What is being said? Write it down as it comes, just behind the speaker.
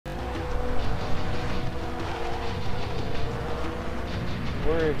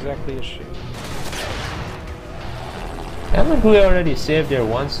Where exactly is she? Haven't we already saved her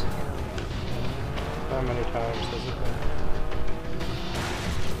once? How many times has it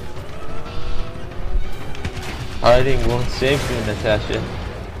been? I think we'll save you, Natasha.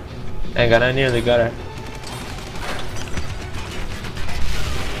 Hang on, I nearly got her.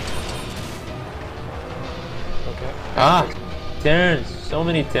 Okay. Ah! Turns! So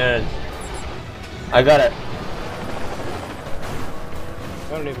many turns. I got her.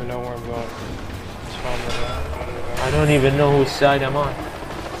 I don't even know where I'm going. It's fine with that. I don't even know whose side I'm on.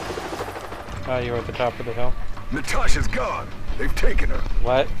 Oh, you're at the top of the hill. Natasha's gone. They've taken her.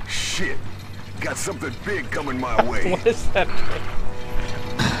 What? Shit. Got something big coming my way. What is that?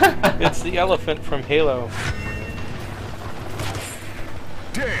 It's the elephant from Halo.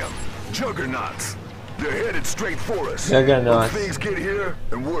 Damn. Juggernauts. They're headed straight for us. Juggernauts. Once things get here,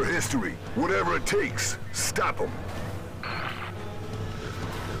 and we're history. Whatever it takes, stop them.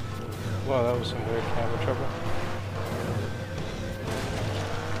 Wow, that was some weird camera trouble.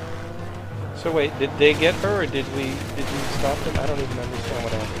 So wait, did they get her, or did we stop them? I don't even understand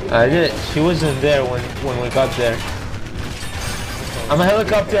what happened. I did. She wasn't there when we got there. I'm a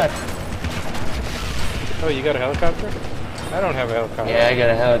helicopter. Oh, you got a helicopter? I don't have a helicopter. Yeah, I got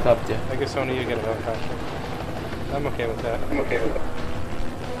a helicopter. I guess only you get a helicopter. I'm okay with that. I'm okay with that.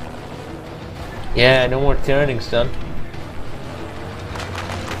 Yeah, no more turning, son.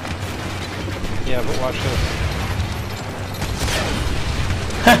 Yeah, but watch this.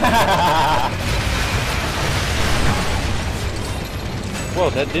 Whoa,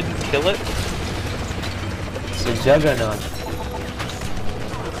 that didn't kill it? It's a juggernaut.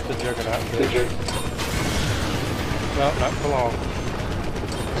 It's the juggernaut. Well, not for long.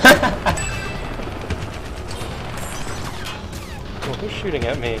 Well, who's shooting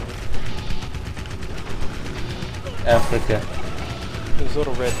at me? Africa. This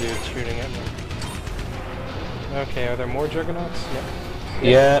little red dude's shooting at me. Okay, are there more juggernauts? Yep.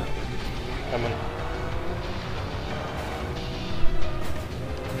 Yeah. Coming.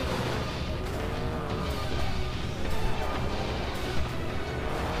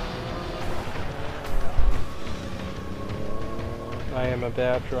 I am a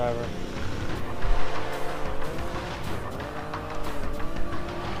bad driver.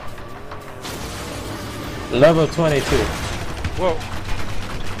 Level 22. Whoa.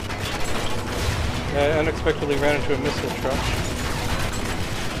 I unexpectedly ran into a missile truck.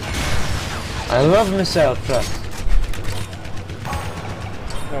 I love missile trucks.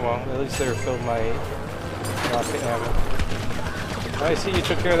 Oh well, at least they refilled my rocket ammo. I see you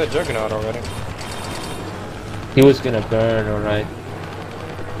took care of that juggernaut already. He was gonna burn, alright.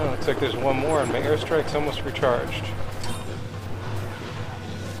 Oh, looks like there's one more and my airstrike's almost recharged.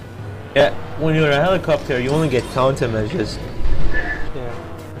 Yeah, when you're a helicopter, you only get countermeasures. Yeah.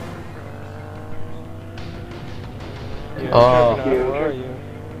 Yeah, Oh. juggernaut, where are you?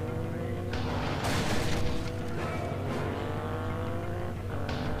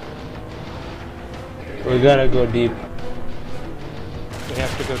 We gotta go deep. We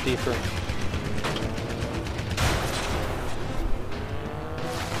have to go deeper.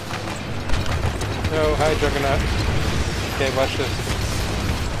 Oh, hi, Juggernaut. Okay, watch this.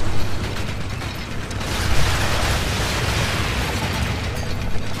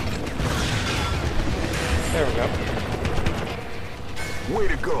 There we go. Way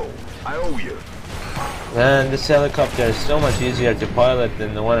to go. I owe you. Man, this helicopter is so much easier to pilot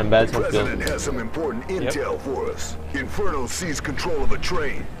than the one in The Battlefield. president has some important intel for us. Inferno seized control of a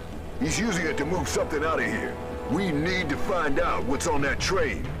train. He's using it to move something out of here. We need to find out what's on that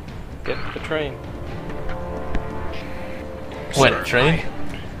train. Get the train. What, a train?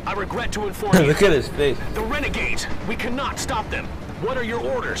 I regret to inform you. Look at his face. The Renegades! We cannot stop them! What are your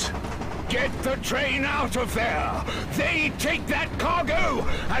orders? Get the train out of there! They take that cargo,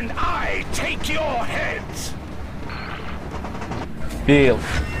 and I take your heads! Deal.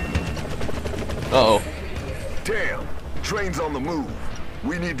 Uh-oh. Damn. Train's on the move.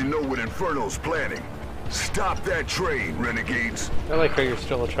 We need to know what Inferno's planning. Stop that train, renegades. I like how you're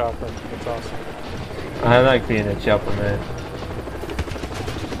still a chopper. That's awesome. I like being a chopper, man.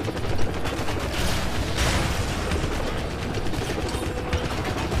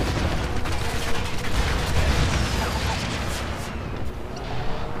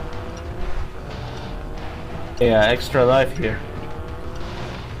 Yeah, extra life here.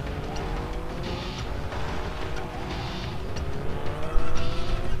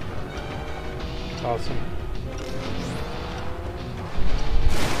 Awesome.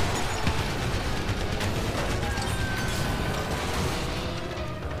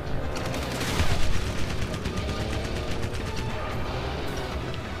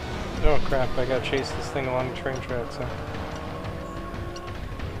 crap, I gotta chase this thing along the train tracks. Huh?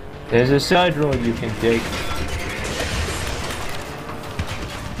 There's a side road you can take.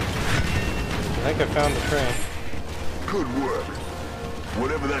 I think I found the train. Good work.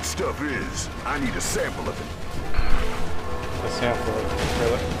 Whatever that stuff is, I need a sample of it. A sample of it.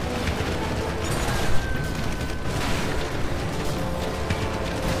 Really?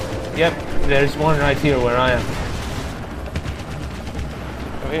 Yep, there's one right here where I am.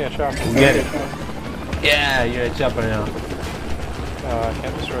 Oh yeah, chopper. Get it. Yeah, you're a chopper now. I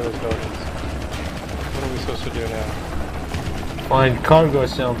can't destroy those buildings. What are we supposed to do now? Find cargo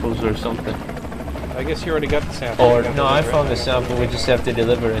samples or something. I guess you already got the sample. Or, no, I found the sample, we just have to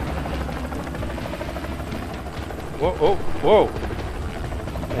deliver it. Whoa, oh, whoa!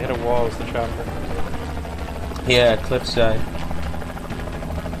 I hit a wall as the chopper. Yeah, cliffside.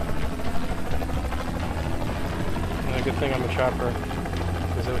 And a good thing I'm a chopper,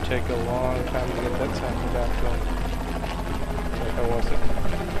 because it would take a long time to get that sample back to him. Like I wasn't.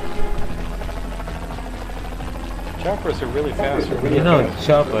 Choppers are really fast. You know,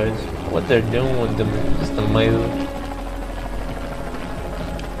 choppers, what they're doing with them is amazing.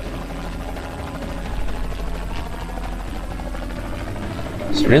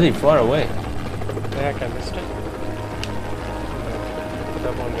 It's really far away. Heck, I missed it. Put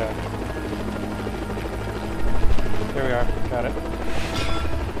that one down. There we are. Got it.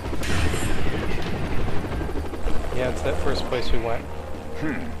 Yeah, it's that first place we went.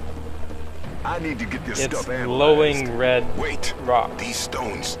 I need to get this It's stuff analyzed. glowing red Wait, rock. these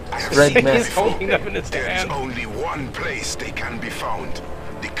stones. I have Red seen man. He's holding up in his There's hand. only one place they can be found.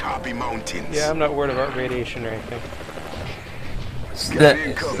 The Kabi Mountains. Yeah, I'm not worried about radiation or anything. It's Get the,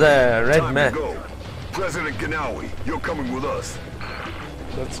 incoming. it's the red Time man. to go. President Ganawi, you're coming with us.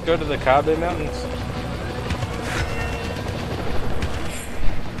 Let's go to the Kabe Mountains.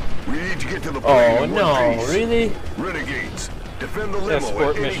 We need to get to the plane Oh in one no, piece. really? Renegades, defend the limo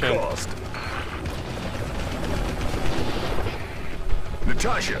Escort at any mission. cost.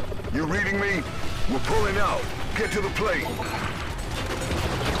 Natasha, you reading me? We're pulling out. Get to the plane.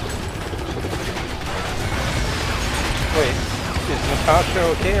 Wait, is Natasha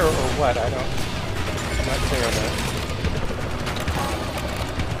okay or what? I'm not clear on that.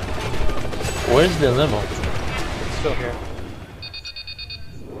 Where's the limo? It's still here.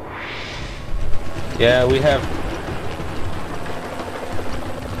 Yeah, we have.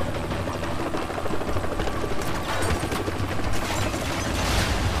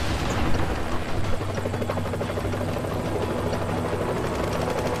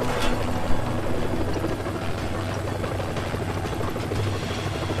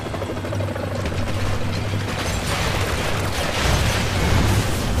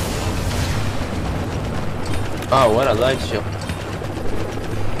 Oh, what a light show.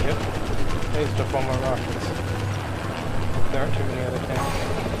 Yep. They used up all my rockets. There aren't too many other tanks.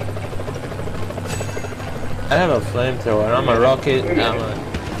 I have a flamethrower. I'm a rocket.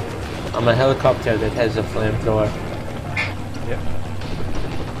 I'm a helicopter that has a flamethrower. Yep.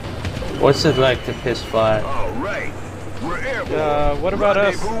 What's it like to piss fire? All right. We're airborne. What about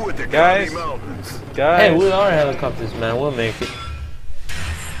us? Rendezvous at the Guys? Kabi Mountains. Guys! Hey, we are helicopters, man. We'll make it.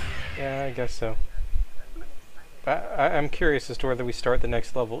 Yeah, I guess so. I'm curious as to whether we start the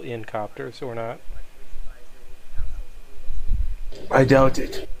next level in copters or not. I doubt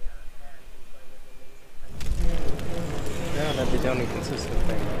it. No, that'd be the only consistent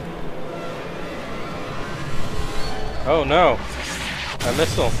thing. Oh no! A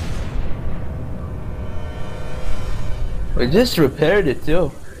missile. We just repaired it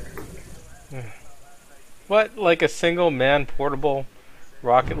too. What? Like a single man portable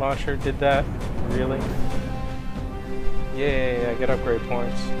rocket launcher did that? Really? Yay, I get upgrade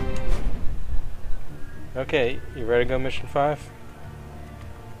points. Okay, you ready to go mission 5?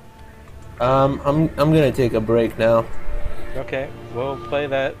 I'm gonna take a break now. Okay, we'll play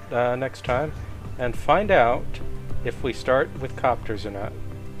that next time and find out if we start with copters or not.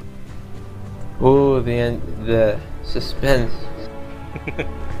 Ooh, the suspense.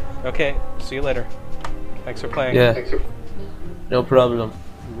 Okay, see you later. Thanks for playing. Yeah. No problem.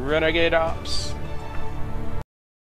 Renegade Ops.